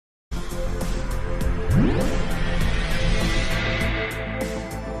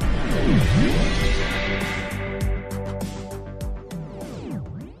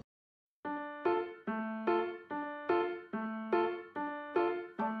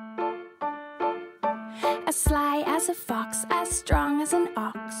As sly as a fox, as strong as an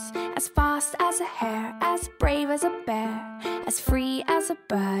ox, as fast as a hare, as brave as a bear, as free as a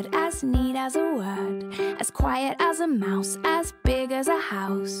bird, as neat as a word, as quiet as a mouse, as big as a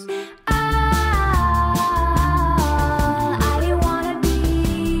house. I wanna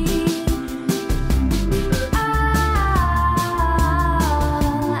be. I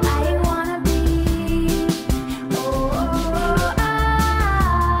wanna be. Oh,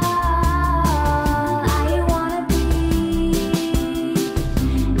 I wanna be.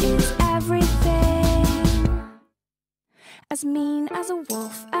 Is everything. As mean as a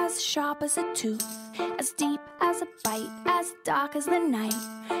wolf, as sharp as a tooth, as deep as a bite, as dark as the night,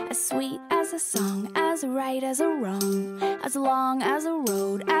 as sweet as a song, as right as a wrong, as long as a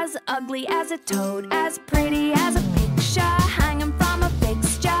road, as ugly as a toad, as pretty as a picture hanging from a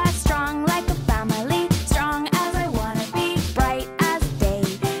fixture, strong like a family, strong as I wanna be, bright as day,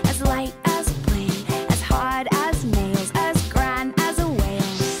 as light as a plane, as hard as nails, as grand as a whale.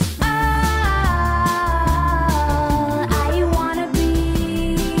 I wanna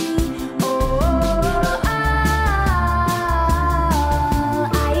be. Oh,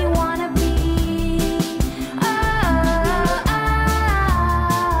 I wanna be.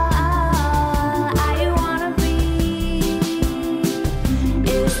 I wanna be.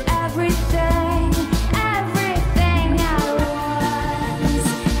 Is everything, everything at once,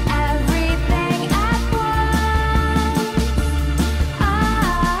 everything at once.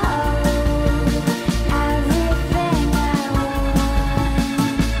 Everything at once.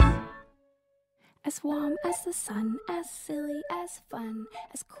 As warm as the sun, as silly as fun,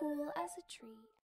 as cool as a tree.